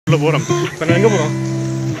போகிறோம். இப்போ நான் எங்கே போகிறோம்?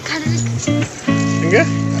 எங்கே?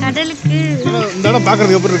 கடலுக்கு. இந்த இடம்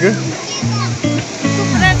பார்க்குறதுக்கு எப்படி இருக்கு?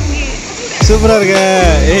 சூப்பராக இருக்கு.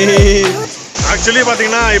 ஆக்சுவலி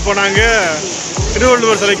பார்த்தீங்கன்னா இப்போ நாங்கள்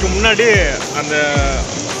திருவள்ளுவர் சிலைக்கு முன்னாடி அந்த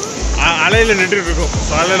அலையில் நின்றுட்டு இருக்கோம்.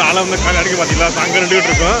 ஸோ அலையில் அலை வந்து காலை அடிக்க பார்த்தீங்களா? ஸோ அங்கே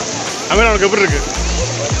நின்றுட்டு இருக்கோம். அதுமாதிரி அவனுக்கு எப்படி இருக்கு?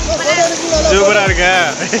 சூப்பராக இருக்க.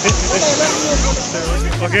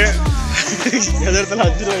 ஓகே, எந்த இடத்துல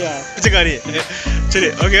 5 ரூபாயா பிச்சைக்காரி? சரி,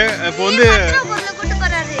 ஓகே. இப்போ வந்து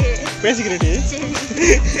பேசிக்கிறேன்.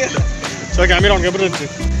 ஓகே, அமீரா உனக்கு எப்படி இருந்துச்சு?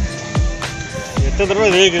 எத்தனை தடவை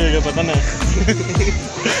இதே இப்போ தானே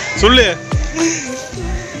சொல்லு.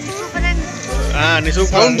 நீ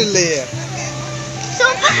சூப்பர் இல்லையே.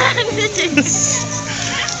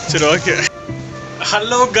 சரி, ஓகே.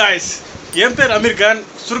 ஹலோ காய்ஸ், என் பேர் அமீர் கான்.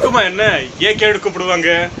 சுருக்கமாக என்ன ஏகே கூப்பிடுவாங்க.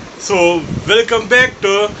 So welcome back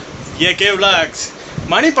to AK vlogs.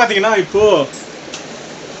 மணி பார்த்தீங்கன்னா இப்போது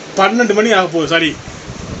 12 மணி ஆக போகுது. சாரி,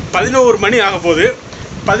 11 மணி ஆக போகுது.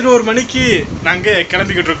 11 மணிக்கு நாங்கள்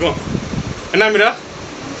கிளம்பிக்கிட்டு இருக்கோம். என்ன அமீரா?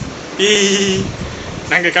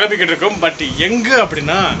 நாங்கள் கிளம்பிக்கிட்டு இருக்கோம். பட் எங்கே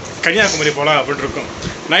அப்படின்னா கன்னியாகுமரி போகலாம் அப்படின்ட்டு இருக்கோம்.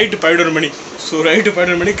 நைட்டு 11 மணி. ஸோ நைட்டு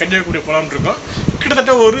 11 மணி கன்னியாகுமரி போகலான்ட்டு இருக்கோம்.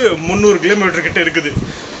 கிட்டத்தட்ட ஒரு 300 கிலோமீட்டர் கிட்ட இருக்குது.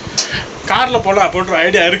 காரில் போகலாம் அப்படின்ற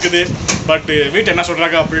ஐடியா இருக்குது. பட்டு வீட்டு என்ன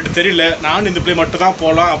சொல்கிறாங்க அப்படின்ட்டு தெரியல. நான் இந்த பிள்ளை மட்டும் தான்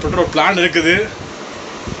போகலாம் அப்படின்ற ஒரு பிளான் இருக்குது.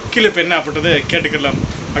 கீழே இப்போ என்ன அப்படின்றத கேட்டுக்கலாம்.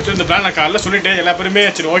 ஆக்சுவலி இந்த பிளான் நான் காலைல சொல்லிட்டேன். எல்லா பேருமே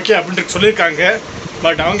சரி ஓகே அப்படின்ட்டு சொல்லியிருக்காங்க.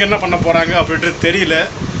 பட் அவங்க என்ன பண்ண போகிறாங்க அப்படின்ட்டு தெரியல.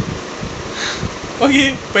 ஓகே,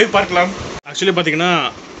 போய் பார்க்கலாம். ஆக்சுவலி பார்த்தீங்கன்னா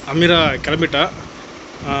Ameera கிளம்பிட்டா.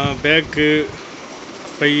 Bag,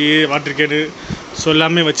 by, water can so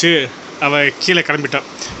எல்லாமே வச்சு அவள் கீழே கிளம்பிட்டான்.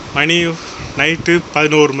 மணி நைட்டு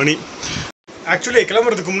 11 மணி. ஆக்சுவலி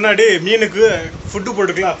கிளம்புறதுக்கு முன்னாடி மீனுக்கு ஃபுட்டு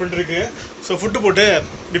போட்டுக்கலாம் அப்படின்ட்டு இருக்குது. ஸோ ஃபுட்டு போட்டு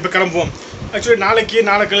இப்போ கிளம்புவோம். ஆக்சுவலி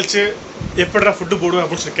நாளை கழிச்சு எப்படிடா ஃபுட்டு போடுவேன்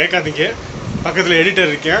அப்படின்னு சொல்லி கேட்காதீங்க. பக்கத்தில்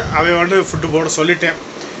எடிட்டர் இருக்கேன், அவன் வந்து ஃபுட்டு போட சொல்லிட்டேன்.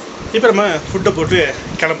 இப்போ நம்ம ஃபுட்டை போட்டு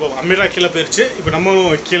கிளம்புவோம். அமீரா கீழே போயிடுச்சு. இப்போ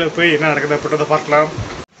நம்மளும் கீழே போய் என்ன நடக்குது அப்படின்றத பார்க்கலாம்.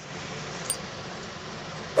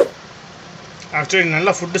 ஆக்சுவலி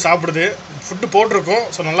நல்லா ஃபுட்டு சாப்பிடுது. ஃபுட்டு போட்டிருக்கோம்.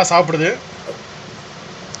 ஸோ நல்லா சாப்பிடுது.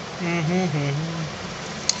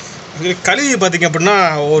 கழுவி பார்த்திங்க அப்படின்னா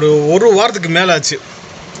ஒரு வாரத்துக்கு மேலே ஆச்சு.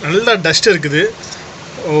 நல்லா டஸ்ட் இருக்குது.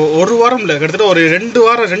 ஒரு வாரம் இல்லை, கிட்டத்தட்ட ஒரு 2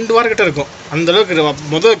 வாரம் கிட்ட இருக்கும். அந்தளவுக்கு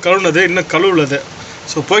முதல் கழுவுனது இன்னும் கழுவுலது.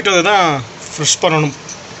 ஸோ போயிட்டு வந்து தான் ஃப்ரெஷ் பண்ணணும்.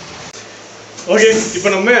 ஓகே, இப்போ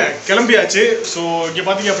நம்ம கிளம்பியாச்சு. ஸோ இங்கே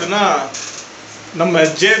பார்த்தீங்க அப்படின்னா நம்ம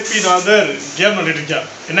ஜேபி நாதர் கேம் விளையாடிட்டு இருக்கா.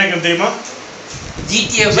 என்ன கேம் தெரியுமா?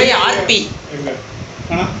 GTA5 RP.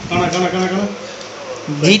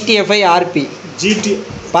 GTA5 RP.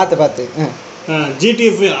 பார்த்து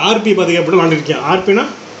GTA5 RP பார்த்தீங்க அப்படின்னா விளையாடிருக்கேன். ஆர்பினா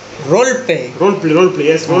role play.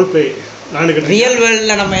 S, role play. Real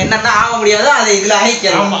வேர்ல்டில் நம்ம என்னென்ன ஆக முடியாதோ அதை இதில்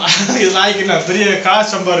ஆகிக்கலாம். ஆமாம், இதில் ஆகிக்கலாம். பெரிய காசு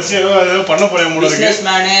சம்பாரிச்சு ஏதோ பண்ண போகிற முடியாது.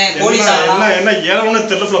 என்ன ஏறவுன்னு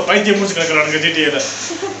தெரியல, பைத்தியம் முடிச்சு கிடக்கிறானுங்க ஜிடிஏல.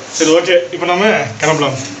 சரி, ஓகே, இப்போ நம்ம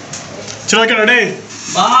கிளம்பலாம். சரி, ஓகே, ரெடி?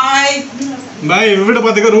 பாய். வீட்டை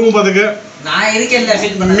பார்த்துக்க, ரூம் பார்த்துக்க. நான் இருக்கேன்.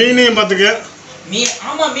 மீனையும் பார்த்துக்க.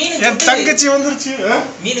 என் தங்கச்சி வந்துருச்சு.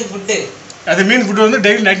 மீனுக்கு ஃபுட்டு. அது மீன் ஃபுட்டு வந்து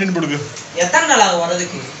டெய்லி நைட் போடுங்க. எத்தனை நாள் ஆகும்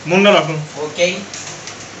வரதுக்கு? 3 நாள் ஆகும். ஓகே,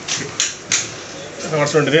 வர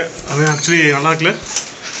சொல்லிட்டு. அது ஆக்சுவலி நல்லா இருக்குல்ல?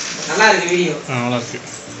 நல்லா இருக்கு வீடியோ. நல்லா இருக்கு.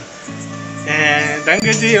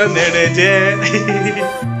 தங்கச்சி வந்துடுச்சு.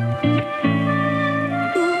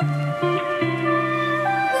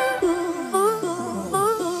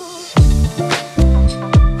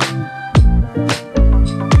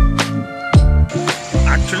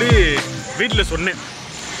 ஆக்சுவலி வீட்டில் சொன்னேன்,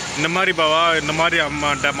 இந்த மாதிரி பாவா, இந்த மாதிரி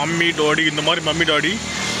மம்மி டாடி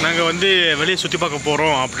நாங்கள் வந்து வெளியே சுற்றி பார்க்க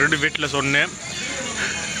போகிறோம் அப்படின்ட்டு வீட்டில் சொன்னேன்.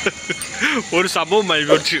 ஒரு சம்பவம் ஆகி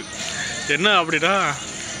போச்சு. என்ன அப்படின்னா,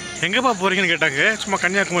 எங்கேப்பா போகிறீங்கன்னு கேட்டாங்க. சும்மா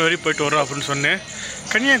கன்னியாகுமரி வரைக்கும் போயிட்டு வரோம் அப்படின்னு சொன்னேன்.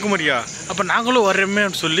 கன்னியாகுமரியா? அப்போ நாங்களும் வர்றோமே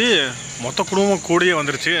அப்படின்னு சொல்லி மொத்த குடும்பம் கூடயே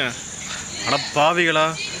வந்துருச்சு. அட பாவிகளா,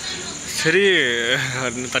 சரி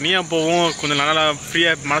தனியாக போவோம், கொஞ்சம் நல்லா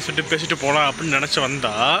ஃப்ரீயாக மனசு விட்டு பேசிட்டு போகலாம் அப்படின்னு நினச்சி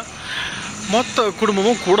வந்தால் மொத்த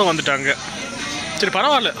குடும்பமும் கூட வந்துட்டாங்க. சரி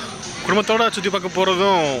பரவாயில்ல, குடும்பத்தோடு சுற்றி பார்க்க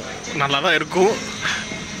போகிறதும் நல்லா தான் இருக்கும்.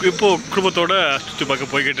 இப்போது குடும்பத்தோடு சுற்றி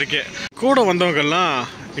பார்க்க போய்கிட்டு இருக்கேன். கூட வந்தவங்கெல்லாம்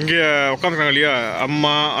இங்கே உட்காந்துருக்காங்க இல்லையா,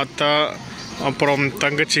 அம்மா, அத்தா, அப்புறம்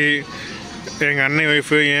தங்கச்சி, எங்கள் அண்ணன்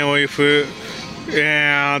ஒய்ஃபு, என் ஒய்ஃபு,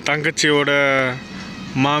 என் தங்கச்சியோட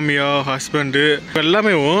மாமியா, ஹஸ்பண்டு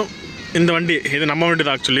எல்லாமே இந்த வண்டி, இது நம்ம வண்டி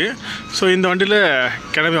தான் ஆக்சுவலி. ஸோ இந்த வண்டியில்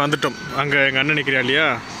கிளம்பி வந்துட்டோம். அங்கே எங்கள் அண்ணன் நிற்கிறா இல்லையா,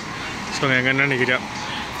 ஸோ எங்கள் அண்ணன் நிற்கிறா,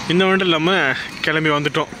 இந்த வண்டி இல்லாமல் கிளம்பி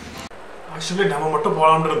வந்துட்டோம். ஆக்சுவலி நம்ம மட்டும்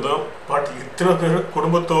போகலான்னு இருந்தோம். பட் இத்தனை பேர்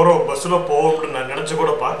குடும்பத்தோடு பஸ்ஸில் போவோம் அப்படின்னு நான் நினச்சி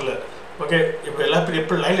கூட பார்க்கல. ஓகே, இப்போ எல்லா பேரும்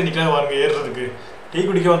எப்படி லைனில் நிற்கலாம் வாங்க ஏறுறதுக்கு. டீ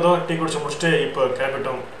குடிக்க வந்தோம், டீ குடிச்சு முடிச்சுட்டு இப்போ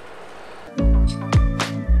கிளம்பிட்டோம்.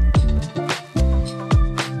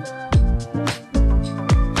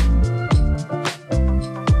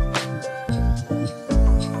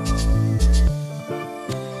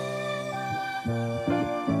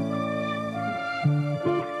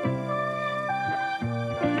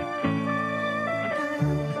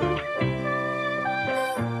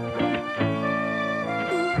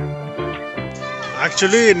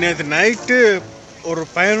 ஆக்சுவலி நேற்று நைட்டு ஒரு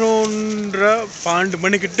 11:30-12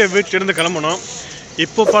 மணிக்கிட்ட வீட்டிலேருந்து கிளம்பணும்.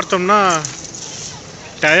 இப்போ பார்த்தோம்னா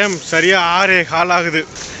டைம் சரியாக 6:15 ஆகுது.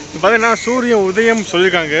 இப்போ பார்த்தீங்கன்னா சூரிய உதயம்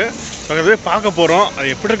சொல்லியிருக்காங்க. அதை பார்க்க போகிறோம். அது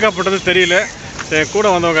எப்படி இருக்காப்பட்டது தெரியல. கூட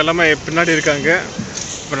வந்தவங்க எல்லாமே பின்னாடி இருக்காங்க.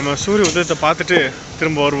 இப்போ நம்ம சூரிய உதயத்தை பார்த்துட்டு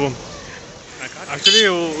திரும்ப வருவோம். ஆக்சுவலி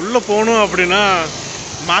உள்ளே போகணும் அப்படின்னா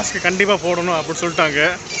மாஸ்க் கண்டிப்பாக போடணும் அப்படின்னு சொல்லிட்டாங்க.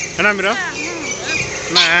 என்ன மீரா?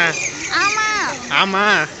 என்ன?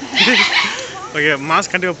 ஆமாம். ஓகே,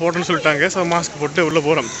 மாஸ்க் கண்டிப்பாக போடணும்னு சொல்லிட்டாங்க. ஸோ மாஸ்க் போட்டு உள்ளே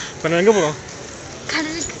போகிறோம். இப்போ நான் எங்கே போகிறோம்?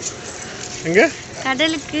 எங்கே?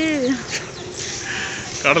 கடலுக்கு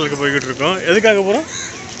போய்கிட்டு இருக்கோம். எதுக்காக போகிறோம்?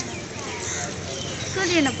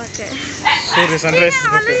 சூரிய சன்ரைஸ்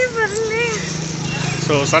பார்க்க.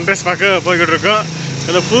 ஸோ சன்ரைஸ் பார்க்க போய்கிட்டு இருக்கோம்.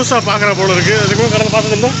 இதில் புதுசாக பார்க்குற போல இருக்குது. எதுக்கும் கடலை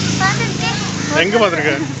பார்த்ததில்ல? எங்கே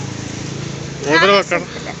பார்த்துருக்கேன்? ஒரு தடவை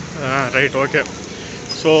கடல். Right, okay.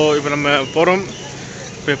 ஸோ இப்போ நம்ம போகிறோம்,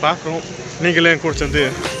 போய் பார்க்குறோம். நீங்களே கூட சேர்ந்து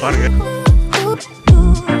பாருங்கள்.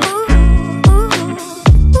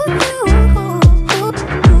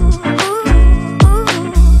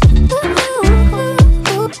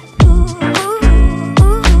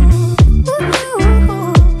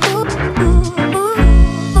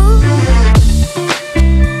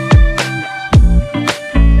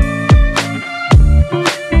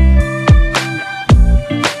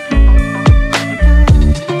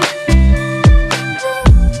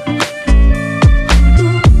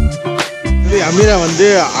 அமீரா வந்து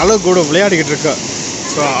அலை கூட விளையாடிக்கிட்டு இருக்கா.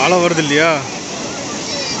 ஸோ அலை வருது இல்லையா,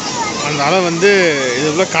 அந்த அலை வந்து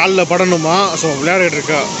இதுக்குள்ள காலில் படணுமா. ஸோ விளையாடிக்கிட்டு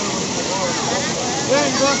இருக்கா.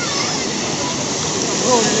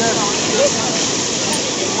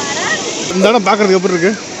 இந்த இடம் பார்க்குறதுக்கு எப்படி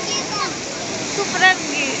இருக்கு?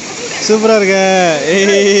 சூப்பராக இருக்கு.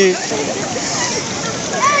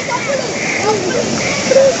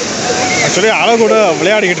 ஆக்சுவலி அலை கூட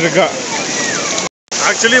விளையாடிக்கிட்டு இருக்கா.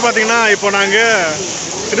 ஆக்சுவலி பார்த்தீங்கன்னா இப்போ நாங்கள்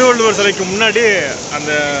திருவள்ளுவர் சிலைக்கு முன்னாடி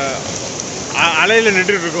அந்த அலையில்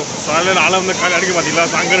நின்றுட்டு இருக்கோம். ஸோ அலையில் அலை வந்து காலை அடிக்க பார்த்தீங்களா.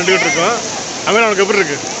 ஸோ அங்கே நின்றுக்கிட்டு இருக்கோம். அதுமாதிரி அவனுக்கு எப்படி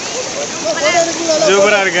இருக்கு?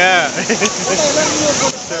 சூப்பராக இருக்க.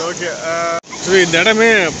 சரி, ஓகே. ஸோ இந்த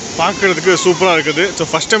இடமே பார்க்குறதுக்கு சூப்பராக இருக்குது. ஸோ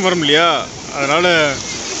ஃபஸ்ட் டைம் வரும் இல்லையா, அதனால்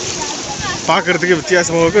பார்க்குறதுக்கு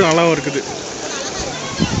வித்தியாசமாக இருக்குது, நல்லாவும் இருக்குது.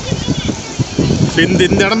 இந்த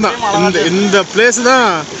இடம் தான், இந்த பிளேஸ் தான்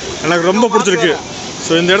எனக்கு ரொம்ப பிடிச்சிருக்கு.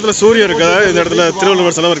 ஸோ இந்த இடத்துல சூரியன் இருக்குதா, இந்த இடத்துல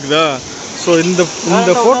திருவள்ளுவர் சிலை இருக்குதா. ஸோ இந்த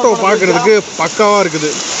ஃபோட்டோ பார்க்குறதுக்கு பக்காவாக இருக்குது.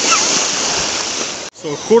 ஸோ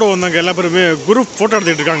கூட வந்தவங்க எல்லா பேருமே குரூப் ஃபோட்டோ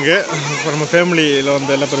எடுத்துக்கிட்டு இருக்காங்க. இப்போ நம்ம ஃபேமிலியில் வந்த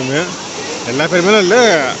எல்லா பேருமே இல்லை,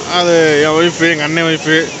 அது என் ஒய்ஃபு, எங்கள் அண்ணன்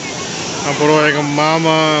ஒய்ஃபு, அப்புறம் எங்கள்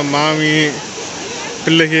மாமா, மாமி,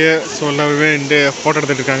 பிள்ளைங்க. ஸோ எல்லாருமே இந்த ஃபோட்டோ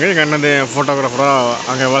எடுத்துகிட்டு இருக்காங்க. எங்கள் அண்ணன் ஃபோட்டோகிராஃபராக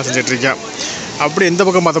அங்கே வேலை செஞ்சிட்ருக்கேன். அப்படி இந்த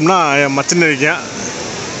பக்கம் பார்த்தோம்னா என் மச்சின்னு இருக்கேன்.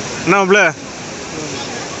 என்ன அப்படில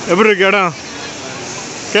எப்படி இருக்கு இடம்?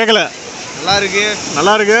 கேட்கல. நல்லா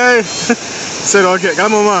இருக்கு. சரி, ஓகே,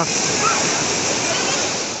 கிளம்புமா?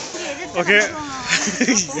 ஓகே.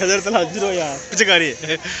 எது இடத்துல 5 ரூபாயா பிச்சைக்காரி?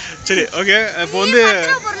 சரி, ஓகே. இப்போ வந்து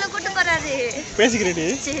பேசிக்கிறேன்.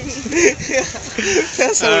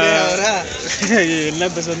 என்ன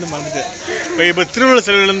பேச வந்து மறந்துட்டு. இப்போ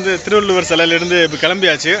திருவள்ளுவர் சிலையிலேருந்து இப்போ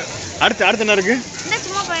கிளம்பியாச்சு. அடுத்து என்ன இருக்கு?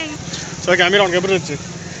 ஓகே, அமீரா உனக்கு எப்படி இருந்துச்சு?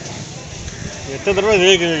 எத்தனை தடவை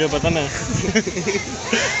இதே கேட்க பார்த்தானே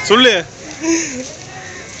சொல்லு.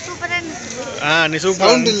 நீ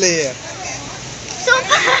சூப்பர் இல்லையே.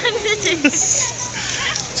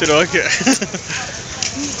 சரி, ஓகே.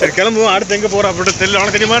 சரி, கிளம்புவோம். அடுத்து எங்கே போகிறோம் அப்படின்னு தெரியல.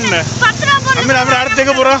 உனக்கு தெரியுமா என்ன? அமீரா அடுத்து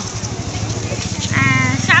எங்கே போகிறோம்?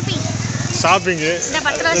 ஷாப்பிங்கு.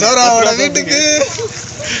 வீட்டுக்கு.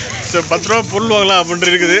 சரி, 10 ரூபா பொருள் வாங்கலாம்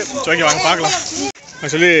அப்படின்ட்டு இருக்குது. ஓகே, வாங்க பார்க்கலாம்.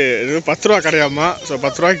 ஆக்சுவலி இது 10 ரூபா கிடையாமா. ஸோ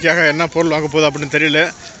 10 ரூபாய்க்காக என்ன பொருள் வாங்க போகுது அப்படின்னு தெரியல.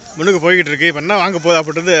 முன்னுக்கு போய்கிட்டு இருக்கு. இப்போ என்ன வாங்க போகுது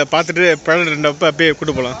அப்படின்றது பார்த்துட்டு பேரண்ட் 2 அப்போ அப்படியே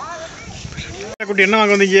கூட்டு போகலாம். குட்டி என்ன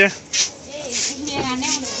வாங்க வந்தீங்க?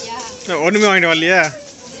 ஒன்றுமே வாங்கிட்டு வரலையா?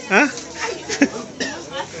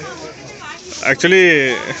 ஆக்சுவலி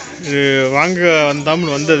இது வாங்க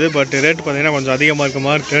வந்தாமல் வந்தது. பட் ரேட்டு பார்த்தீங்கன்னா கொஞ்சம் அதிகமாக இருக்க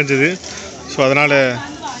மாதிரி தெரிஞ்சுது. ஸோ அதனால்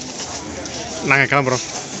நாங்கள் கிளம்புறோம்.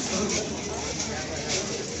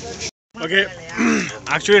 ஓகே,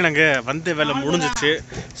 ஆக்சுவலி நாங்கள் வந்த வேலை முடிஞ்சிச்சு.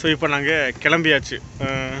 ஸோ இப்போ நாங்கள் கிளம்பியாச்சு.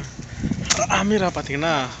 அமீரா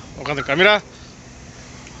பார்த்தீங்கன்னா உட்காந்துருக்கா. அமீரா,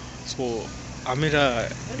 ஸோ அமீரா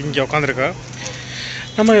இங்கே உட்காந்துருக்கா.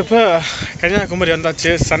 நம்ம இப்போ கன்னியாகுமரி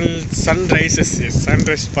வந்தாச்சு.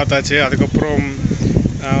 சன்ரைஸ் பார்த்தாச்சு. அதுக்கப்புறம்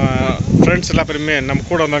ஃப்ரெண்ட்ஸ் எல்லா பேருமே நம்ம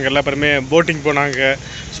கூட வந்தவங்க எல்லா பேருமே போட்டிங் போனாங்க.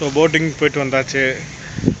 ஸோ போட்டிங் போயிட்டு வந்தாச்சு.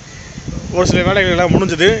 ஒரு சில வேலைகள் எல்லாம்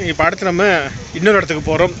முடிஞ்சுது. இப்போ அடுத்து நம்ம இன்னொரு இடத்துக்கு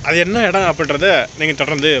போகிறோம். அது என்ன இடம் அப்படின்றத நீங்கள்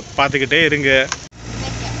தொடர்ந்து பார்த்துக்கிட்டே இருங்க.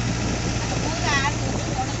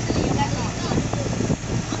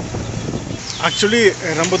 ஆக்சுவலி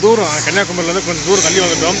ரொம்ப தூரம் கன்னியாகுமரியிலேருந்து கொஞ்சம் தூரம் தள்ளி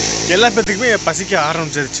வந்துட்டோம். எல்லா பேர்த்துக்குமே பசிக்க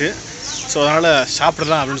ஆரம்பிச்சிருச்சு. ஸோ அதனால்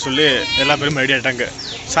சாப்பிடலாம் அப்படின்னு சொல்லி எல்லா பேரும் ரெடி ஆகிட்டாங்க.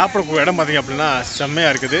 சாப்பிட இடம் பார்த்திங்க அப்படின்னா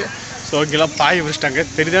செம்மையாக இருக்குது. ஸோ இங்கெல்லாம் பாய் விரிச்சிட்டாங்க.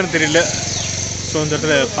 தெரியுதான்னு தெரியல. ஸோ இந்த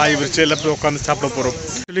இடத்துல பாய் விரித்து எல்லா பேரும் உட்காந்து சாப்பிட போகிறோம்.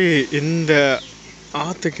 ஆக்சுவலி இந்த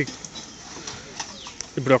ஆற்றுக்கு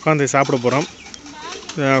இப்படி உட்காந்து சாப்பிட போகிறோம்.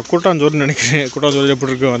 கூட்டாஞ்சோறுன்னு நினைக்கிறேன். கூட்டாஞ்சோறு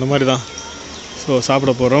எப்படி இருக்கும் அந்த மாதிரி தான். ஸோ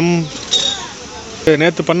சாப்பிட போகிறோம்.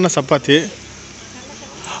 நேற்று பண்ண சப்பாத்தி,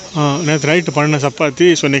 நேற்று நைட்டு பண்ண சப்பாத்தி.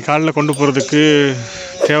 ஸோ இன்றைக்கி காலையில் கொண்டு போகிறதுக்கு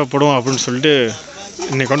தேவைப்படும் அப்படின்னு சொல்லிட்டு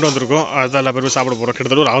இன்றைக்கி கொண்டு வந்திருக்கோம். அதுதான் எல்லா பேரும் சாப்பிட போகிறோம்.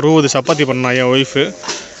 கிட்டத்தட்ட ஒரு 60 சப்பாத்தி பண்ணான் என் ஒய்ஃபும்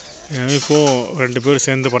 2 பேரும்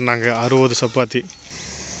சேர்ந்து பண்ணாங்க 60 சப்பாத்தி.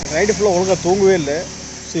 நைட்டு ஃபுல்லாக ஒழுங்காக தூங்கவே இல்லை.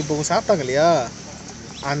 ஸோ இப்போ சாப்பிட்டாங்க இல்லையா,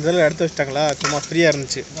 அந்த இதில் எடுத்து வச்சிட்டாங்களா, சும்மா ஃப்ரீயாக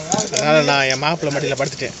இருந்துச்சு. அதனால் நான் என் மாப்பிள்ளை மடியில்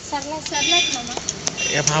படுத்துட்டேன்.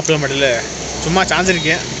 என் மாப்பிள்ளை மடியில் சும்மா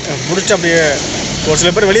சாஞ்சிருக்கேன். முடிச்சு அப்படியே ஒரு சில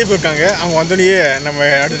பேர் வெளியே போயிருக்காங்க. அவங்க வந்தோடனே நம்ம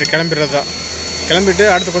அடுத்து கிளம்பிடுறது தான். கிளம்பிட்டு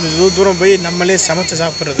அடுத்து கொஞ்சம் தூரம் போய் நம்மளே சமைச்சு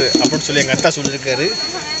சாப்பிட்றது அப்படின்னு சொல்லி எங்கள் அத்தா சொல்லியிருக்காரு.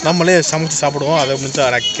 நம்மளே சமைச்சு சாப்பிடுவோம். அதை முடிஞ்சு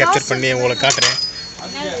நான் கேப்சர் பண்ணி உங்களை காட்டுறேன்.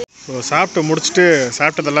 ஸோ சாப்பிட்டு முடிச்சுட்டு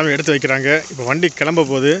சாப்பிட்டது எல்லாமே எடுத்து வைக்கிறாங்க. இப்போ வண்டி கிளம்ப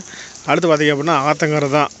போகுது. அடுத்து பார்த்திங்க அப்படின்னா ஆத்தங்கரை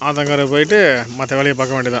தான். ஆத்தங்கரை போயிட்டு மற்ற வேலையை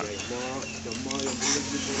பார்க்க வேண்டியதான்.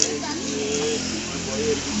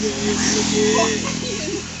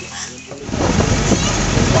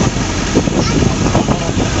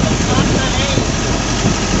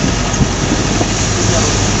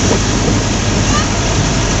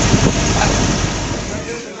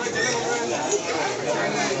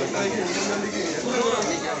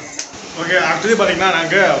 ஓகே, அடுத்தது பார்த்திங்கன்னா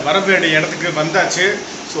நாங்கள் வர வேண்டிய இடத்துக்கு வந்தாச்சு.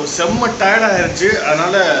 ஸோ செம்ம டயர்டாக இருந்துச்சு.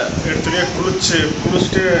 அதனால் எடுத்துகிட்டே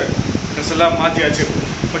குளிச்சுட்டு ட்ரெஸ் எல்லாம் மாற்றியாச்சு.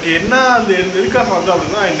 பட் என்ன அது எதுக்காக வந்தோம்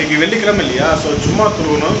அப்படின்னா, இன்றைக்கி வெள்ளிக்கிழமை இல்லையா. ஸோ ஜும்மா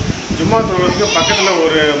தொழுவதுக்கு பக்கத்தில்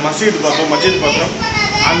ஒரு மஸ்ஜித் பார்த்தோம்.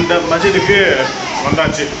 அந்த மஸ்ஜிதுக்கு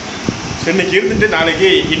வந்தாச்சு. ஸோ இன்றைக்கி இருந்துட்டு நாளைக்கு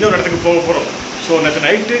இன்னொரு இடத்துக்கு போக போகிறோம். ஸோ நேற்று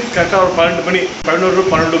நைட்டு கரெக்டாக ஒரு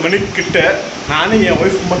 11 மணி கிட்ட நானும் என்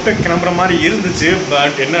ஒய்ஃப் மட்டும் கிளம்புற மாதிரி இருந்துச்சு.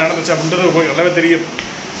 பட் என்ன நடந்துச்சு அப்படின்றது உங்களுக்கு நல்லாவே தெரியும்.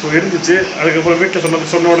 ஸோ இருந்துச்சு. அதுக்கப்புறம் வீட்டில்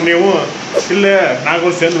சொன்ன உடனேவும் இல்லை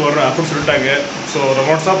நாங்களும் சேர்ந்து வர்றோம் அப்படின்னு சொல்லிட்டாங்க. ஸோ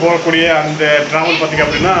ரொமான்ஸாக போகக்கூடிய அந்த ட்ராவல் பார்த்திங்க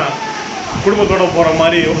அப்படின்னா குடும்பத்தோடு போகிற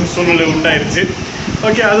மாதிரி ஒரு சூழ்நிலை உண்டாயிருச்சு.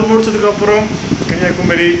 ஓகே, அது முடிச்சதுக்கப்புறம்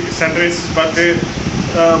கன்னியாகுமரி சன்ரைஸ் பார்த்து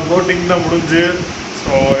போட்டிங் தான் முடிஞ்சு.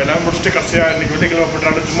 ஸோ எல்லாம் முடிச்சுட்டு கடைசியாக இன்றைக்கி வெள்ளிக்கிழமை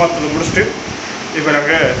பண்ணுறாங்க. சும்மா முடிச்சுட்டு இப்போ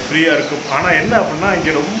நாங்கள் ஃப்ரீயாக இருக்கும். ஆனால் என்ன அப்படின்னா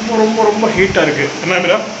இங்கே ரொம்ப ஹீட்டாக இருக்குது. என்ன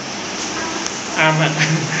மீரா? ஆமாம்,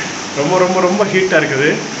 ரொம்ப ஹீட்டாக இருக்குது.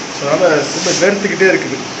 ஸோ அதனால் ரொம்ப வேர்த்துக்கிட்டே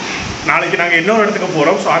இருக்குது. நாளைக்கு நாங்கள் இன்னொரு இடத்துக்கு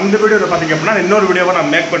போகிறோம். ஸோ அந்த வீடியோவில் பார்த்திங்க அப்படின்னா இன்னொரு வீடியோவை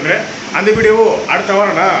நான் மேக் பண்ணுறேன். அந்த வீடியோவோ அடுத்த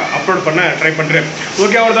வாரம் நான் அப்லோட் பண்ண ட்ரை பண்ணுறேன்.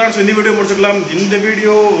 ஓகே, அவ்வளோதான். ஸோ இந்த வீடியோ முடிச்சுக்கலாம். இந்த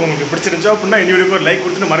வீடியோ உங்களுக்கு பிடிச்சிருந்துச்சா அப்படின்னா இந்த வீடியோக்கு ஒரு லைக்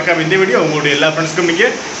கொடுத்துட்டு மறக்காம இந்த வீடியோ உங்களுடைய எல்லா ஃப்ரெண்ட்ஸ்க்கும்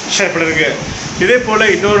நீங்கள் ஷேர் பண்ணுறதுங்க. இதே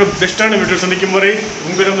போல் இன்னொரு பெஸ்ட்டான வீடியோ சந்திக்கும் முறை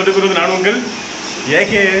உங்களிடம் நான் உங்கள்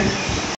ஏகே.